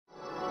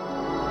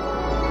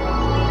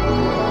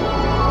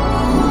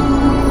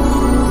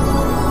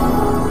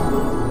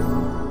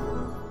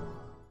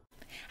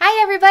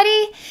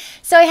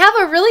I have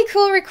a really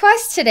cool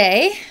request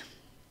today.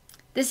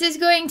 This is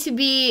going to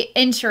be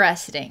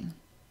interesting.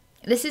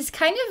 This is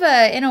kind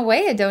of in a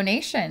way, a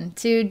donation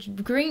to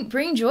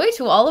bring joy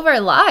to all of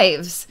our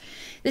lives.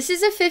 This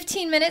is a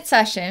 15-minute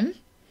session,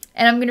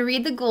 and I'm going to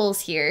read the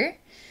goals here.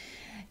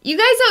 You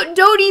guys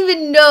don't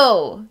even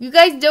know. You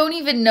guys don't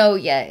even know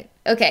yet.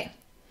 Okay.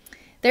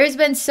 There's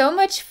been so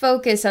much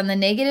focus on the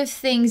negative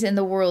things in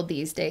the world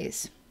these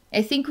days.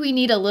 I think we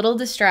need a little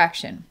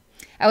distraction.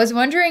 I was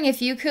wondering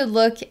if you could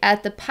look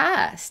at the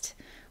past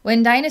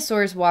when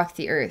dinosaurs walked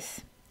the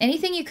earth.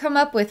 Anything you come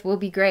up with will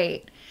be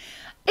great.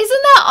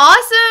 Isn't that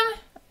awesome?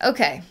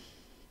 Okay.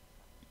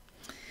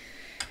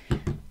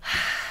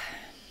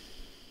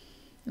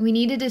 We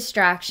need a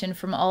distraction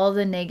from all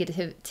the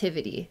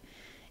negativity.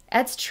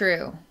 That's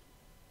true.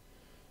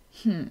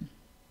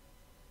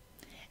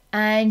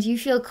 And you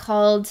feel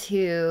called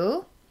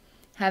to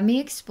have me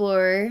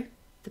explore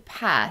the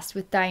past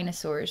with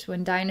dinosaurs,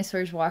 when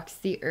dinosaurs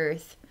walked the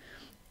earth.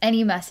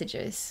 Any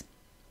messages?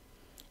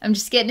 I'm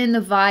just getting in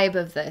the vibe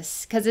of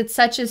this because it's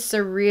such a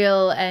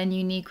surreal and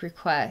unique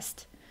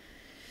request.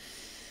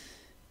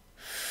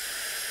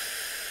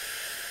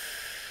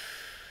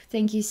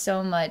 Thank you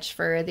so much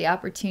for the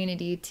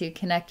opportunity to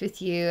connect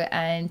with you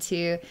and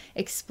to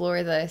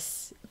explore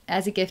this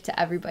as a gift to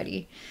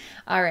everybody.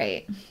 All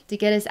right, to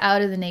get us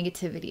out of the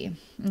negativity.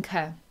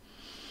 Okay.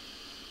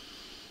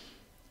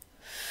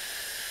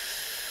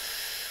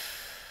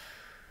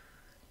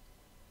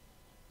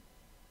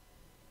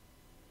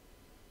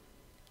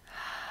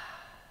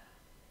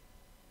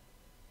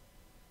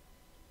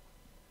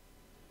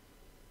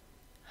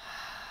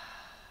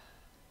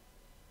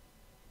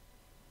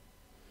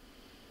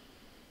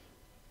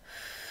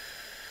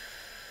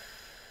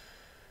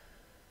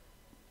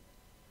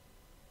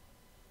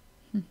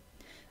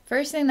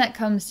 First thing that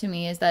comes to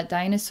me is that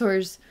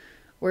dinosaurs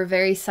were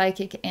very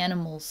psychic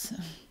animals.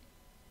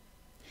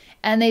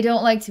 And they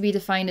don't like to be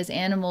defined as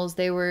animals.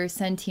 They were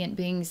sentient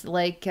beings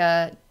like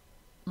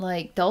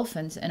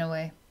dolphins in a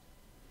way.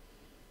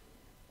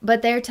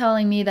 But they're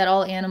telling me that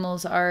all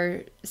animals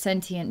are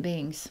sentient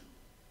beings.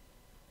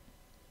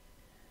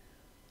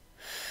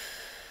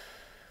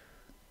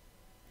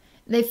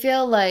 They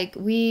feel like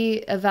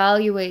we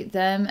evaluate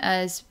them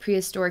as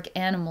prehistoric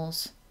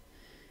animals.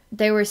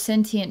 They were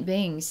sentient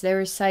beings. They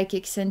were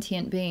psychic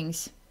sentient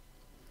beings.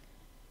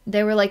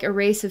 They were like a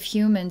race of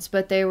humans,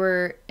 but they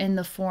were in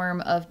the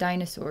form of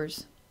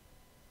dinosaurs.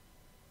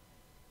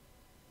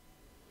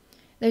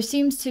 There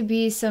seems to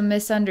be some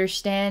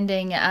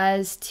misunderstanding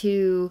as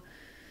to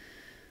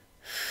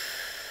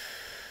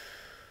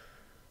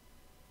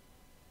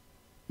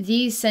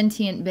these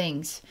sentient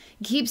beings.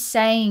 It keeps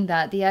saying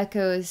that. The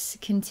echo is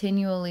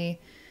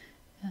continually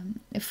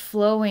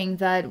flowing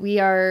that we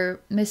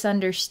are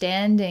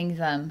misunderstanding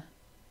them.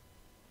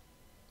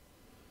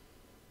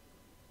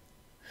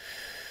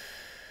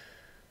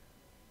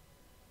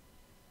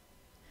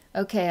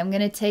 Okay, I'm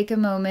going to take a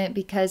moment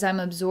because I'm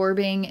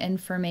absorbing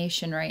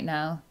information right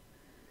now.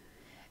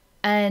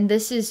 And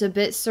this is a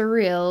bit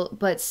surreal,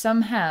 but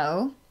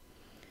somehow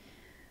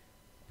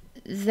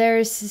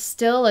there's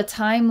still a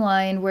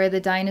timeline where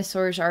the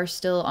dinosaurs are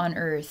still on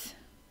Earth.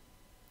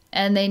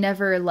 And they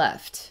never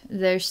left.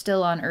 They're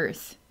still on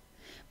Earth.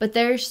 But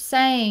they're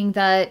saying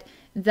that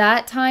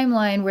that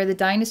timeline where the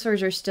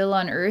dinosaurs are still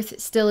on Earth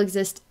still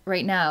exists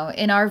right now.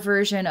 In our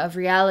version of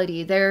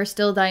reality, there are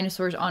still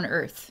dinosaurs on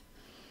Earth.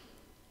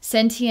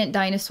 Sentient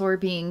dinosaur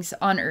beings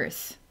on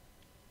Earth.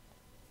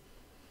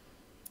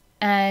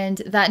 And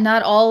that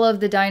not all of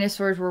the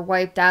dinosaurs were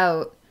wiped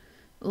out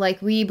like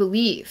we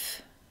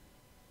believe.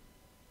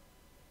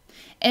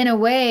 In a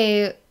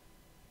way,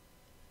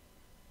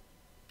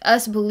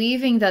 us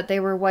believing that they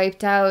were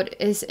wiped out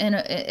is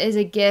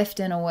a gift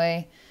in a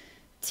way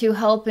to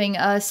helping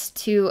us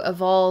to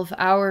evolve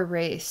our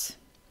race.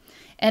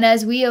 And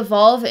as we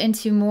evolve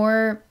into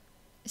more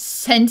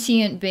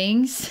sentient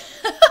beings,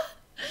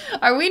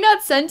 are we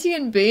not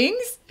sentient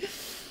beings?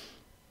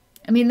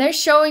 I mean, they're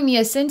showing me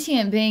a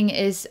sentient being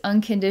is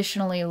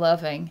unconditionally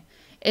loving,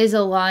 is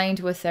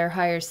aligned with their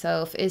higher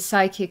self, is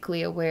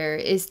psychically aware,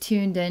 is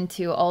tuned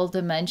into all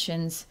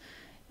dimensions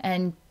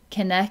and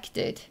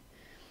connected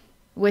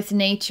with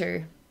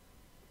nature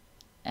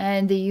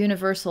and the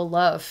universal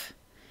love.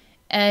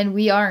 And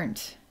we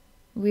aren't.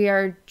 We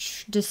are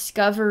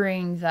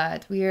discovering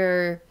that. We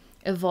are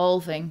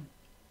evolving.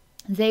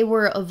 They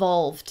were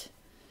evolved.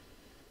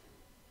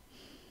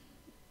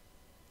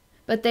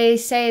 But they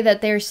say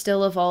that they're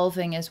still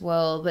evolving as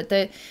well. But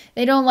they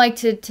don't like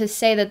to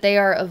say that they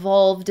are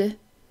evolved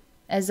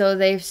as though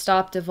they've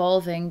stopped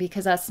evolving,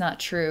 because that's not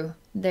true.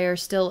 They are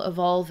still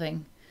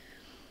evolving.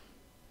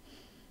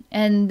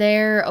 And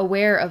they're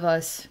aware of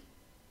us.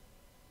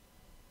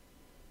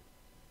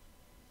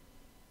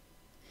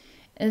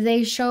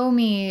 They show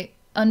me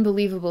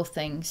unbelievable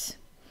things.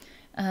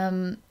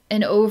 An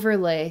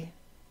overlay.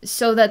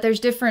 So that there's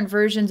different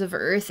versions of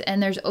Earth,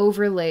 and there's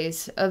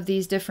overlays of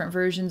these different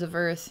versions of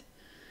Earth.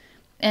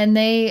 And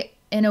they,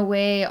 in a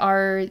way,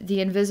 are the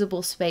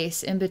invisible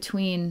space in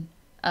between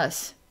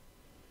us.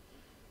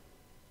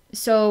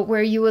 So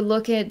where you would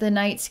look at the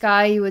night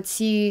sky, you would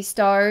see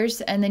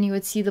stars, and then you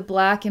would see the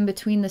black in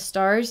between the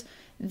stars.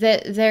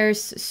 That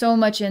there's so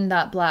much in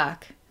that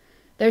black.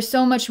 There's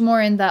so much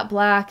more in that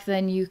black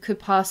than you could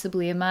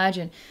possibly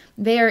imagine.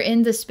 They are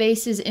in the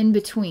spaces in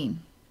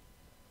between.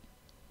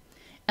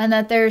 And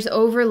that there's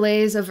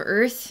overlays of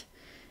Earth,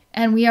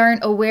 and we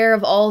aren't aware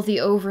of all the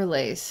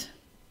overlays.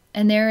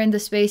 And they're in the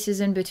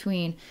spaces in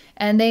between.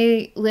 And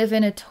they live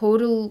in a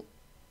total...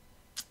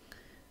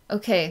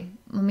 Okay,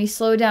 let me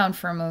slow down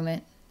for a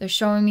moment. They're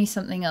showing me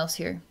something else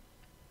here.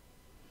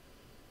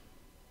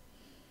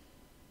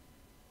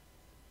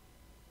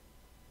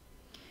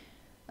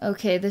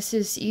 Okay, this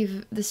is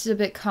a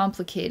bit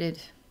complicated.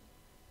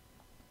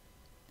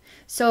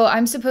 So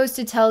I'm supposed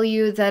to tell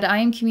you that I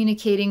am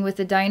communicating with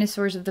the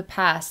dinosaurs of the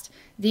past.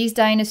 These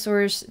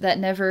dinosaurs that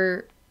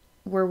never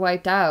were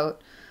wiped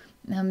out,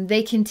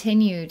 they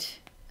continued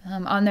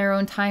on their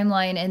own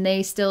timeline, and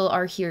they still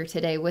are here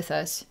today with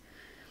us.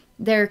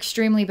 They're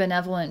extremely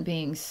benevolent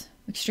beings.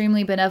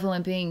 Extremely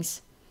benevolent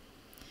beings.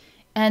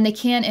 And they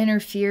can't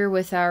interfere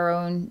with our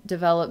own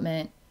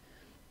development.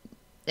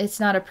 It's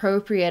not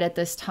appropriate at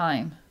this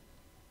time.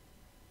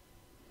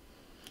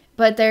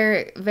 But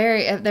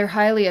they're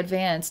highly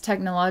advanced,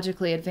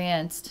 technologically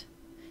advanced.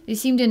 They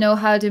seem to know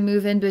how to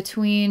move in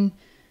between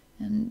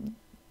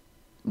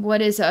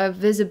what is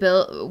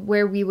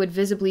where we would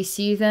visibly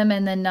see them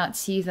and then not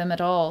see them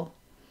at all.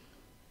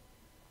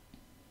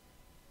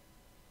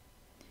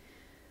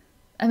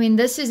 I mean,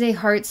 this is a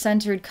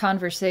heart-centered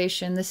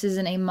conversation. This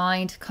isn't a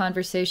mind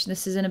conversation.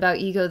 This isn't about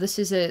ego. This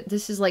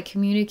is like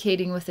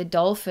communicating with a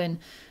dolphin.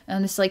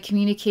 It's like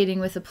communicating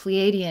with a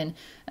Pleiadian.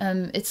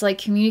 It's like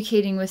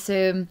communicating with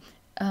a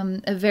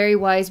very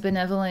wise,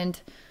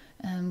 benevolent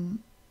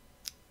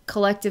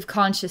collective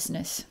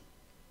consciousness.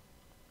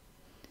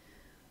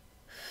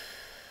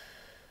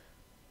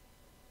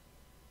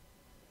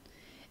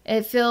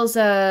 It feels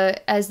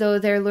as though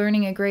they're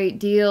learning a great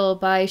deal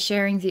by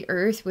sharing the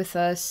earth with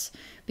us,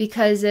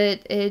 because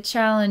it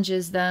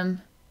challenges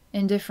them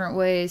in different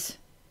ways.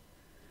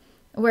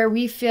 Where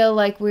we feel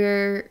like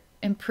we're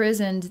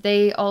imprisoned,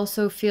 they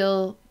also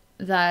feel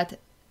that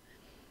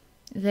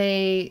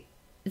they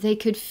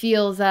could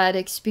feel that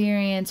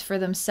experience for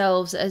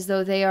themselves, as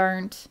though they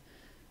aren't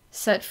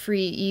set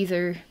free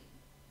either.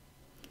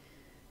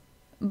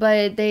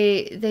 But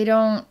they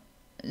don't.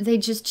 They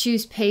just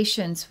choose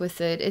patience with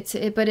it.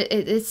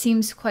 It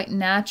seems quite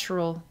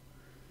natural.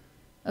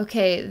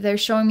 Okay, they're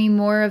showing me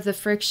more of the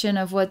friction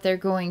of what they're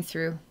going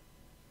through.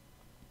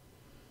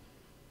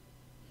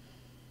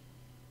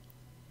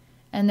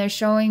 And they're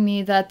showing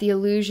me that the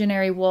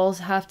illusionary walls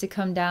have to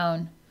come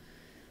down.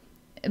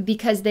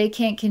 Because they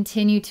can't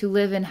continue to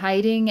live in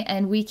hiding,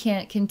 and we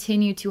can't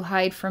continue to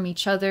hide from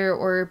each other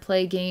or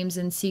play games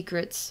in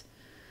secrets.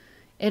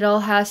 It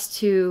all has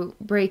to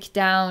break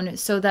down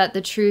so that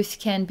the truth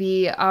can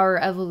be our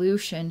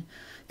evolution.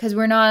 Because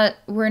we're not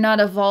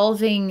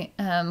evolving,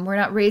 we're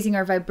not raising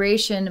our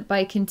vibration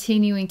by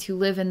continuing to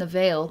live in the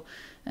veil.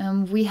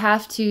 We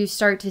have to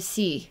start to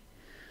see.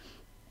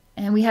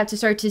 And we have to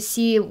start to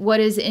see what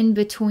is in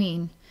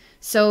between.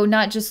 So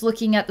not just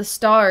looking at the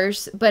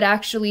stars, but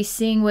actually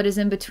seeing what is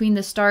in between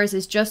the stars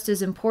is just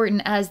as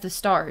important as the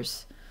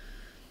stars.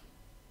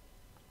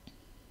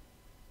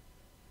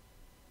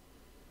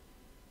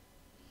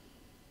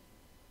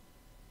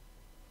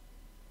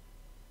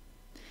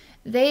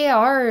 They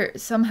are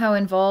somehow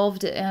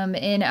involved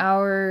in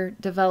our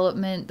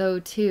development, though,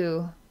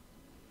 too.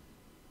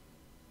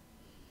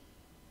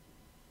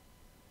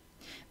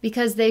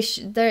 Because there's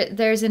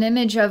an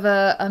image of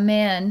a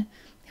man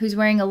who's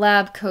wearing a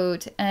lab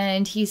coat,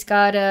 and he's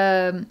got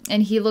and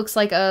he looks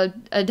like a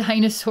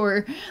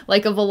dinosaur,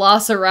 like a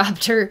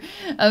velociraptor,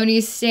 when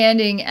he's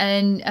standing,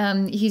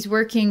 and he's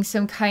working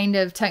some kind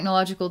of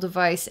technological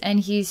device,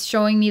 and he's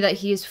showing me that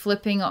he is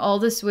flipping all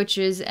the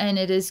switches, and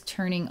it is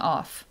turning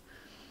off.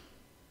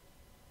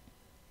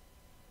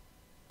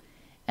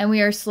 And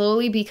we are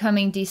slowly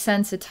becoming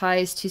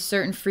desensitized to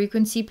certain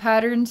frequency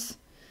patterns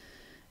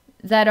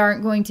that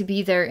aren't going to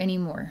be there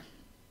anymore.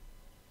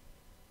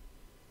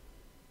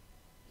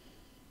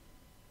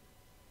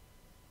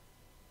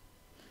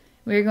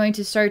 We're going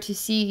to start to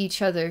see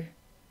each other.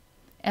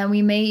 And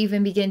we may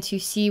even begin to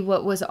see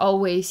what was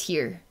always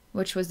here,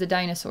 which was the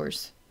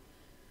dinosaurs.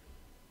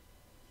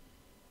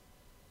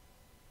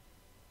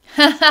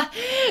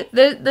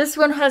 This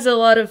one has a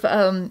lot of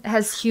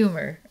has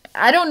humor.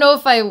 I don't know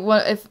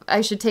if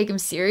I should take him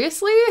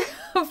seriously,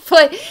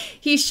 but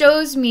he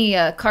shows me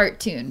a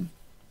cartoon.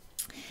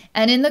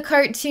 And in the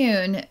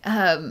cartoon,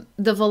 the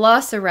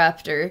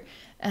velociraptor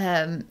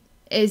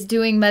is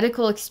doing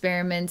medical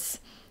experiments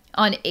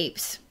on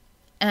apes.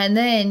 And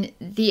then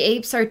the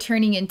apes are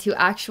turning into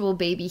actual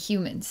baby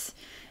humans.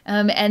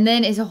 And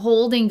then is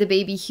holding the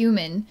baby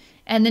human.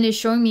 And then is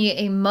showing me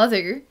a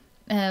mother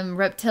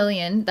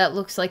reptilian that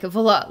looks like like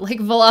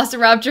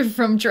velociraptor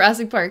from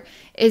Jurassic Park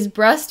is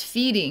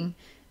breastfeeding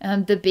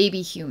the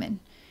baby human,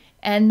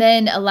 and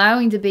then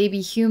allowing the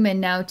baby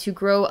human now to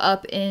grow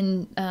up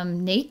in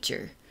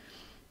nature.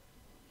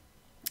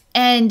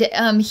 And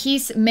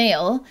he's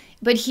male,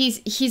 but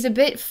he's a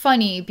bit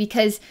funny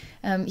because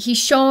he's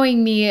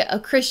showing me a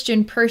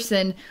Christian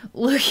person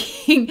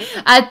looking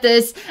at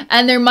this,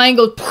 and their mind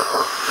goes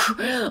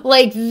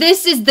like,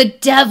 this is the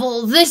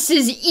devil, this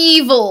is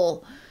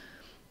evil,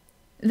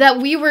 that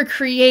we were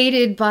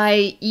created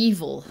by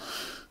evil.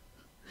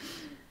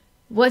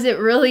 Was it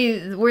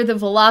really, were the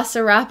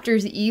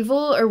velociraptors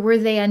evil, or were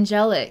they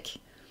angelic?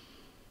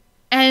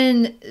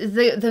 And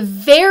the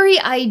very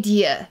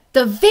idea,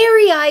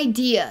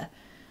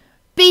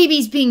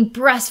 babies being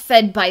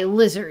breastfed by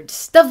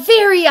lizards, the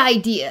very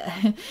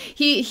idea.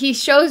 He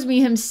shows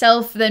me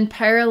himself then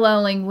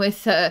paralleling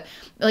with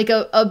like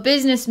a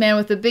businessman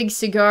with a big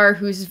cigar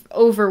who's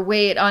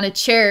overweight on a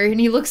chair,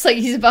 and he looks like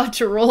he's about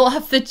to roll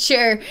off the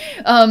chair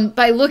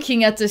by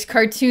looking at this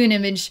cartoon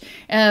image.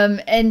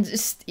 And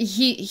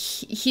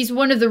he's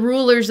one of the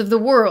rulers of the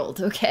world,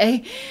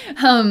 okay?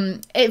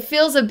 It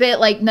feels a bit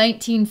like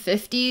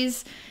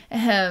 1950s,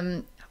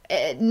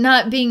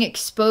 not being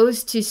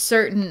exposed to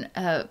certain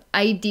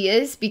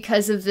ideas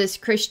because of this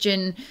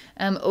Christian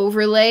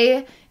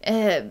overlay.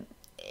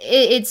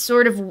 It's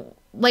sort of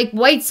like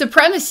white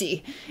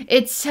supremacy.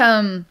 It's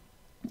the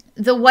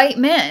white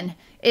man.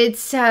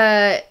 It's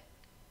the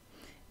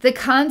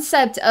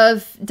concept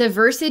of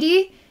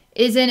diversity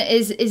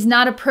is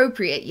not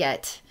appropriate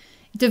yet.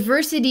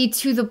 Diversity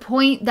to the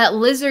point that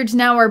lizards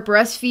now are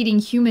breastfeeding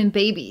human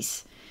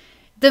babies.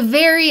 The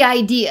very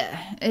idea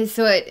is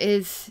what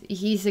is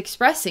he's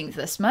expressing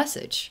this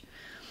message.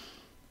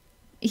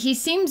 He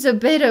seems a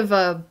bit of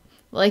a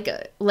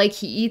like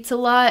he eats a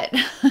lot,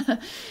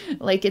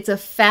 like it's a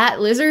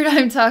fat lizard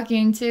I'm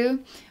talking to,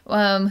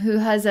 who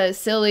has a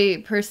silly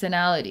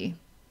personality.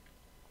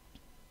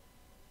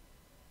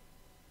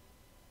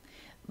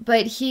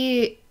 But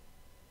he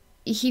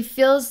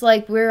feels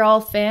like we're all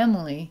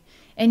family,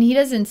 and he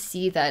doesn't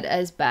see that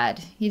as bad.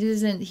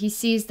 He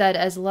sees that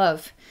as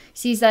love.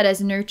 Sees that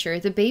as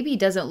nurture. The baby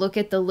doesn't look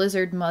at the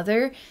lizard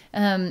mother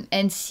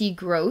and see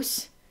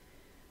gross.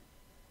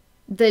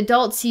 The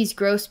adult sees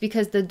gross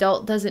because the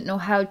adult doesn't know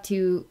how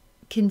to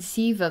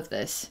conceive of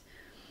this,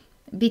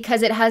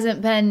 because it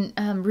hasn't been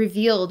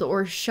revealed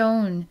or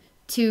shown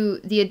to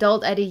the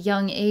adult at a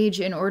young age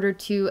in order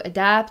to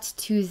adapt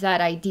to that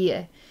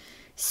idea.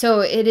 So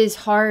it is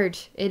hard.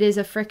 It is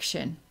a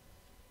friction.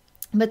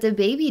 But the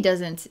baby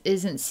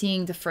isn't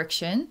seeing the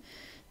friction.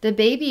 The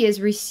baby is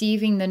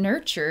receiving the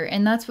nurture,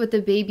 and that's what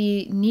the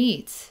baby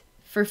needs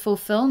for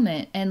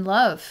fulfillment and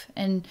love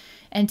and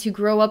to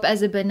grow up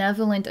as a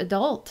benevolent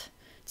adult.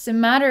 It doesn't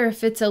matter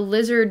if it's a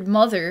lizard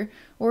mother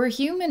or a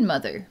human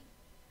mother.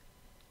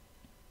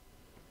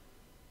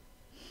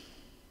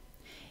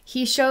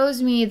 He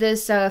shows me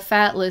this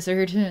fat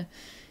lizard.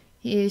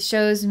 He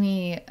shows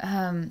me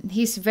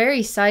he's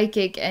very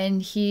psychic,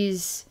 and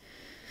he's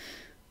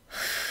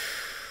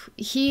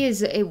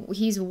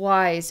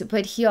wise,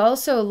 but he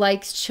also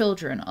likes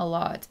children a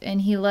lot,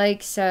 and he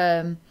likes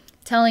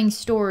telling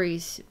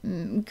stories,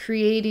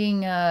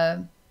 creating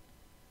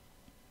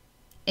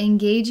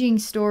engaging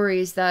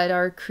stories that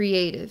are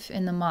creative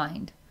in the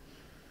mind,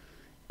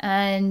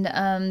 and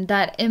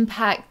that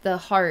impact the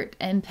heart,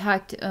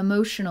 impact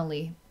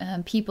emotionally,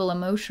 people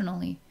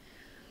emotionally,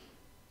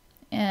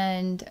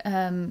 and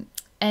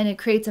it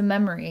creates a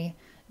memory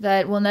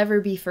that will never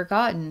be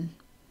forgotten.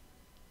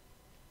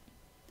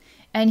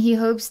 And he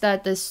hopes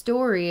that the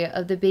story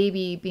of the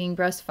baby being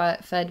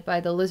breastfed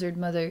by the lizard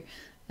mother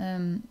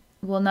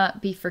will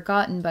not be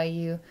forgotten by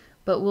you,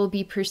 but will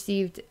be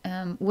perceived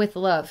with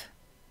love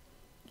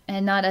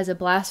and not as a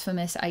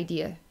blasphemous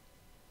idea.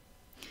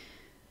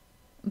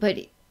 But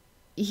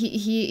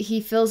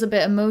he feels a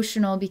bit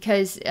emotional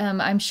because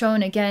I'm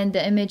shown again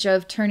the image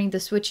of turning the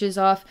switches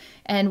off,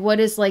 and what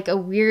is like a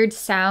weird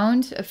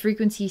sound, a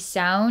frequency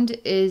sound,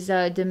 is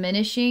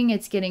diminishing.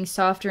 It's getting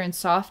softer and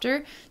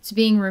softer. It's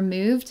being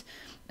removed,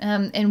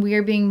 and we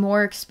are being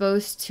more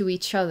exposed to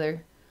each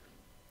other,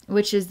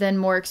 which is then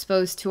more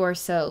exposed to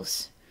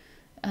ourselves.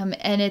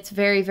 And it's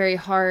very, very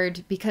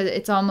hard because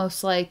it's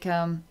almost like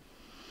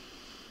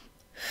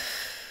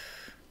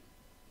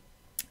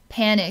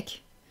panic.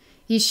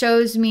 He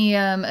shows me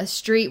a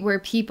street where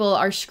people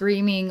are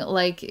screaming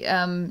like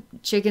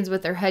chickens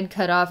with their head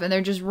cut off, and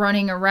they're just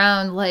running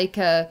around like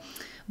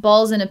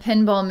balls in a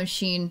pinball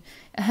machine.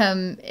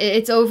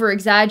 It's over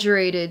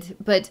exaggerated,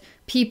 but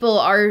people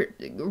are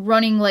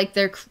running like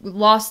they're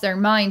lost their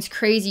minds,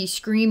 crazy,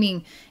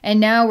 screaming.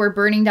 And now we're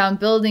burning down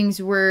buildings.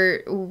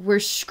 We're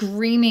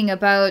screaming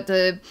about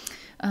the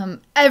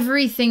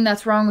everything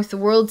that's wrong with the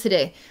world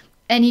today.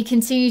 And he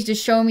continues to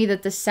show me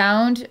that the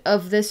sound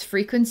of this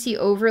frequency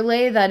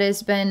overlay that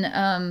has been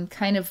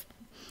kind of,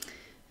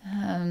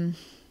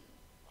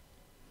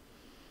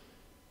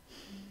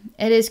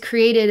 it has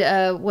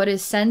created what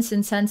is sense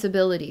and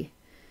sensibility.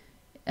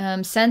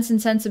 Sense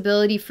and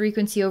sensibility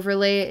frequency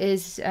overlay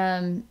is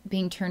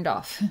being turned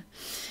off.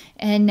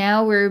 And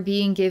now we're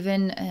being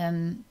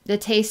given the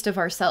taste of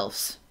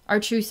ourselves, our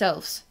true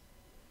selves.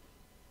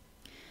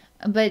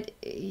 But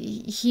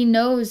he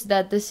knows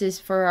that this is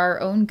for our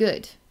own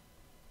good.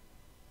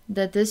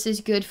 that this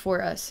is good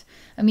for us.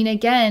 I mean,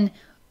 again,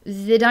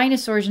 the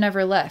dinosaurs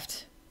never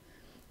left.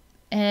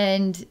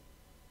 And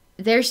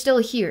they're still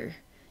here.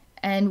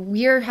 And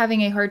we're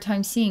having a hard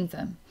time seeing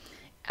them.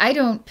 I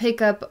don't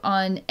pick up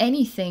on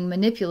anything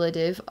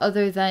manipulative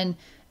other than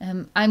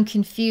I'm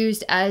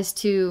confused as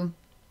to,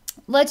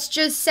 let's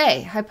just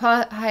say,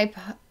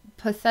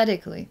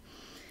 hypothetically,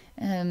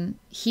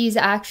 he's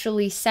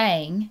actually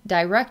saying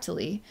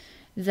directly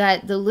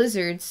that the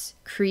lizards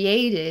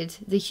created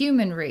the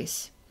human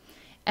race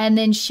and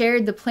then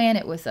shared the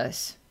planet with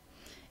us.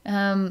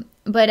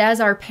 But as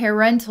our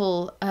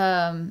parental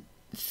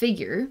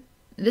figure,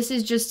 this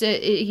is just,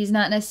 he's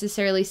not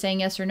necessarily saying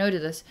yes or no to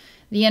this.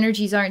 The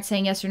energies aren't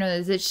saying yes or no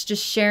to this. It's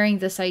just sharing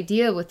this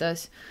idea with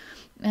us.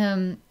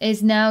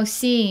 Is now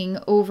seeing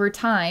over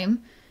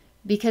time,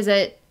 because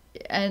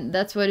and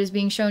that's what is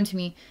being shown to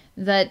me,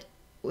 that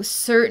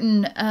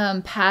certain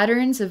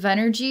patterns of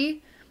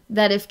energy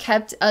that have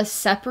kept us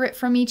separate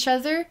from each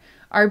other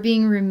are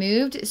being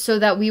removed so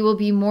that we will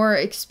be more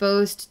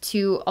exposed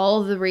to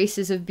all the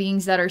races of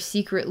beings that are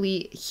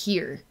secretly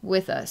here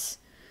with us,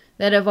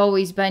 that have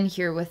always been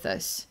here with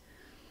us.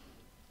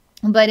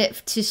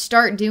 But to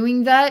start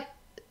doing that,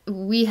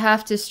 we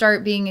have to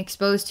start being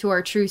exposed to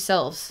our true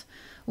selves,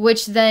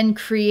 which then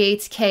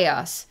creates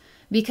chaos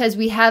because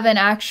we haven't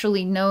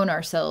actually known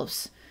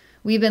ourselves.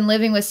 We've been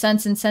living with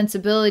sense and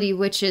sensibility,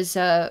 which is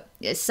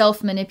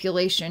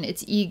self-manipulation.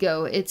 It's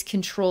ego, it's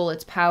control,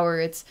 it's power,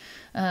 it's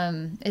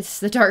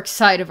the dark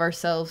side of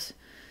ourselves.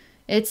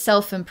 It's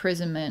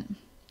self-imprisonment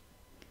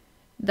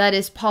that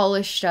is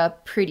polished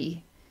up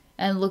pretty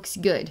and looks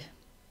good.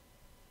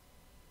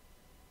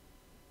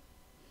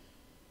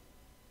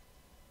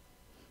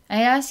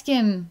 I ask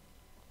him,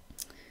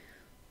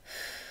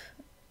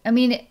 I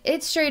mean,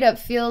 it straight up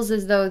feels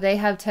as though they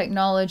have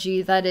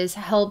technology that has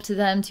helped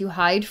them to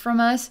hide from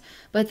us,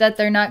 but that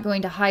they're not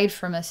going to hide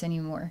from us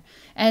anymore.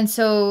 And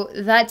so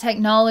that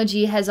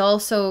technology has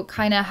also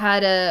kind of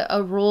had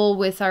a role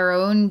with our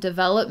own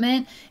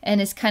development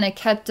and has kind of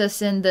kept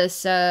us in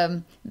this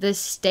this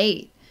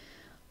state,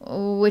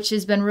 which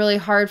has been really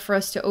hard for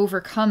us to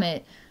overcome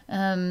it.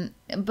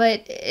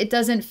 But it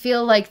doesn't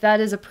feel like that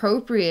is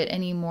appropriate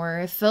anymore.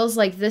 It feels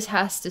like this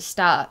has to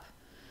stop.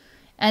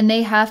 And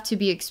they have to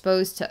be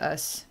exposed to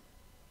us.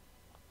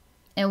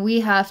 And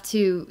we have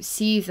to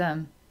see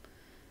them.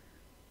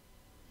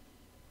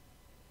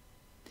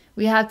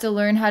 We have to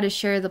learn how to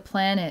share the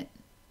planet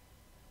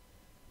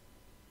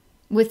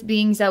with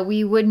beings that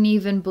we wouldn't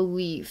even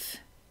believe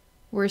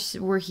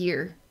were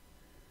here.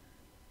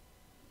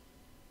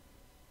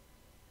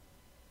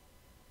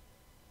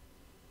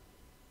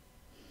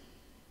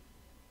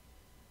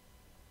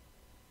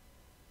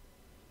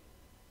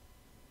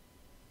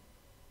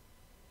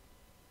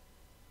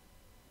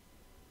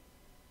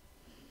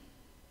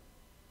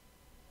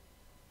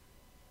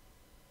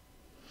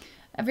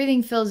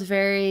 Everything feels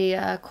very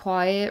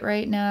quiet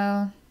right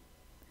now.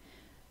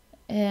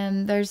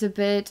 And there's a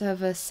bit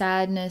of a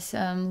sadness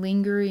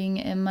lingering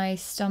in my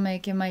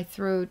stomach, in my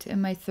throat, in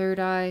my third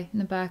eye, in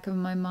the back of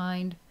my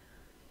mind.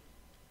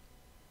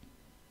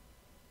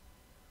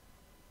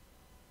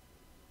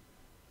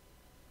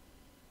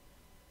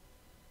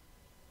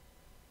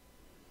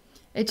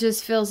 It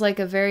just feels like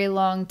a very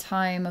long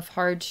time of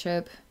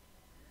hardship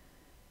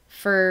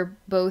for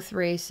both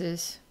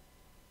races.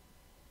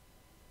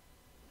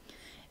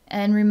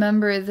 And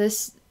remember,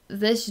 this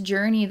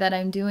journey that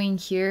I'm doing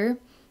here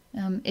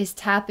is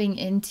tapping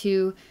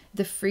into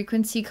the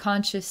frequency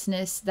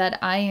consciousness that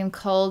I am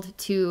called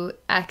to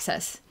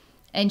access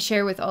and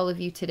share with all of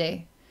you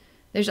today.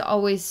 There's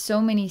always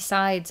so many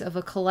sides of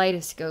a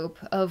kaleidoscope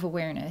of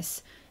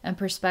awareness and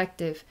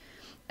perspective.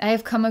 I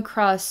have come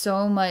across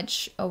so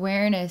much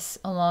awareness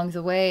along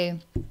the way.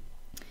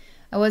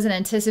 I wasn't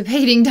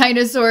anticipating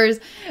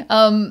dinosaurs,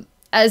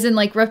 as in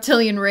like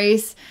reptilian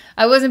race.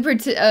 I wasn't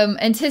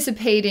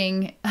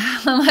anticipating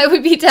I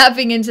would be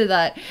tapping into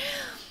that.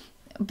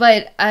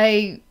 But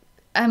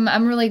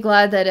I'm really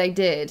glad that I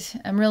did.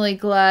 I'm really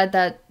glad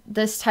that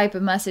this type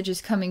of message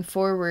is coming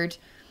forward.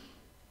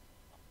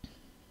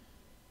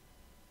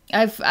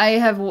 I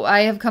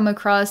have come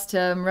across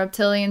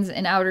reptilians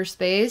in outer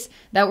space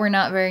that were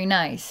not very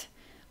nice.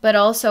 But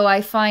also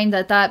I find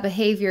that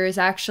behavior is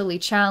actually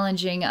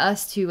challenging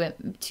us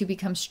to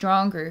become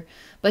stronger,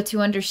 but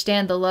to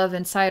understand the love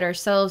inside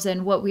ourselves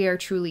and what we are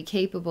truly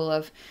capable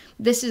of.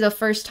 This is the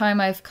first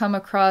time I've come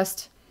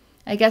across,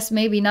 I guess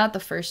maybe not the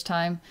first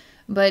time,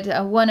 but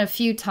one of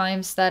few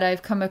times that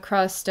I've come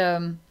across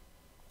a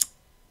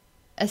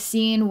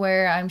scene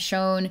where I'm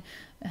shown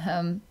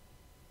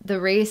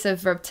the race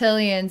of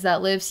reptilians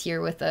that lives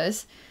here with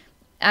us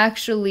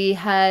actually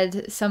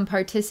had some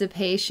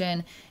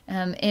participation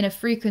in a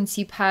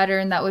frequency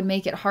pattern that would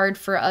make it hard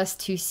for us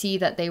to see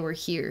that they were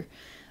here.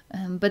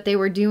 But they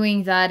were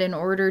doing that in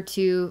order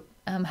to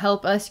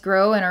help us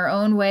grow in our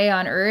own way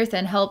on Earth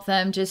and help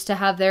them just to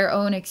have their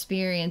own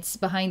experience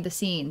behind the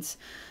scenes.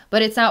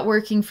 But it's not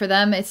working for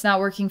them, it's not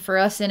working for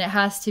us, and it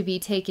has to be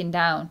taken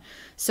down.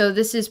 So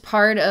this is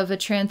part of a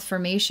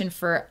transformation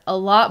for a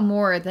lot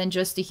more than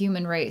just the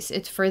human race.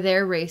 It's for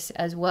their race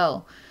as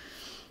well.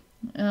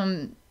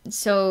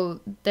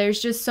 So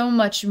there's just so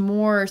much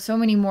more, so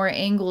many more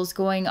angles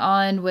going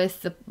on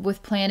with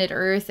planet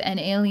Earth and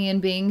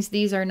alien beings.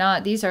 These are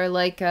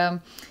like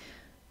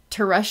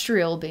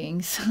terrestrial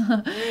beings.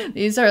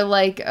 These are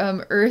like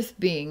Earth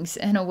beings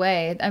in a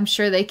way. I'm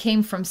sure they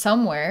came from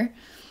somewhere.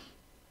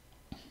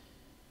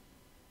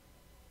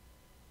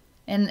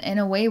 And in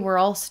a way, we're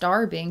all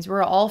star beings.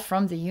 We're all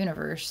from the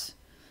universe.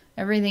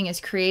 Everything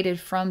is created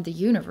from the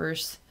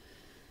universe.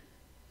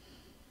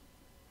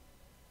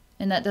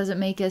 And that doesn't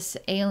make us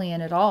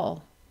alien at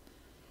all.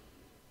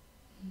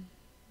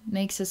 It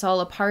makes us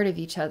all a part of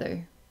each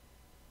other.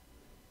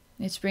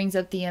 It brings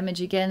up the image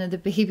again of the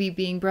baby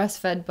being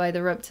breastfed by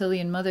the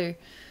reptilian mother.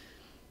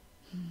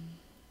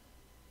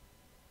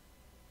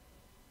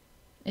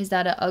 Is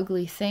that an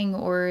ugly thing,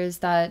 or is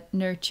that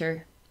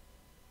nurture?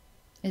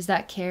 Is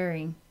that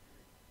caring?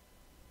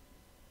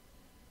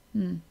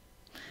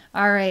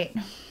 All right.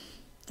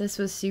 This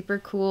was super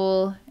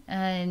cool.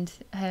 And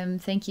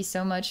thank you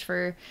so much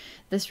for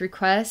this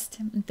request.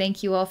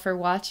 Thank you all for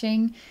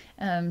watching.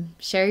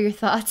 Share your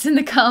thoughts in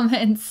the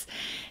comments.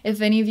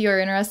 If any of you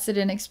are interested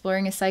in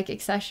exploring a psychic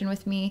session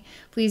with me,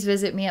 please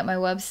visit me at my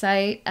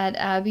website at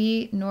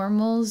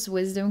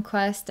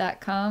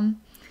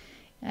abbeynormalswisdomquest.com.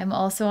 I'm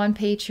also on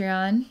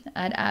Patreon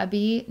at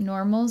Abbey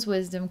Normal's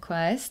Wisdom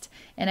Quest,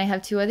 and I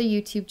have 2 other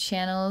YouTube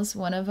channels.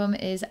 One of them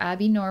is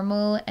Abbey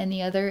Normal, and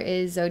the other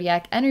is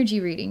Zodiac Energy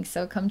Reading.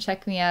 So come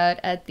check me out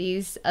at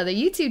these other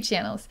YouTube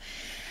channels.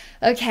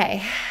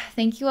 Okay,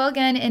 thank you all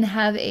again, and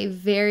have a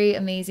very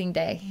amazing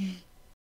day.